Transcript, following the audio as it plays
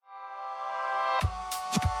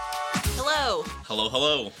Hello,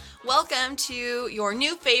 hello. Welcome to your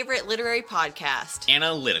new favorite literary podcast,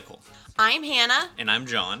 Analytical. I'm Hannah, And I'm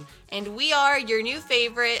John. and we are your new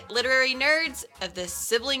favorite literary nerds of this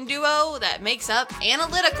sibling duo that makes up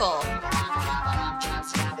Analytical.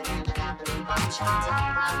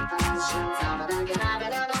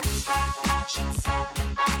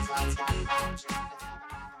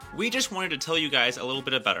 We just wanted to tell you guys a little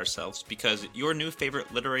bit about ourselves because your new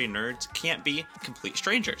favorite literary nerds can't be complete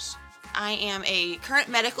strangers. I am a current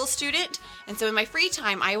medical student, and so in my free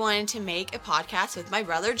time, I wanted to make a podcast with my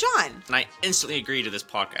brother, John. And I instantly agreed to this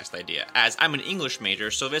podcast idea, as I'm an English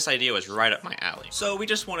major, so this idea was right up my alley. So we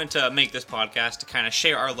just wanted to make this podcast to kind of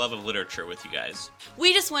share our love of literature with you guys.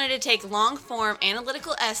 We just wanted to take long-form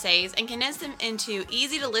analytical essays and condense them into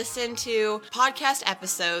easy-to-listen-to podcast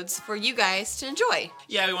episodes for you guys to enjoy.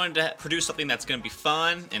 Yeah, we wanted to produce something that's going to be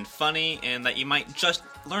fun and funny and that you might just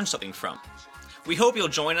learn something from. We hope you'll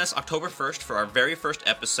join us October 1st for our very first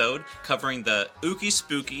episode covering the Ookie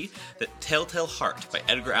Spooky, The Telltale Heart by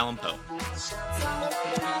Edgar Allan Poe.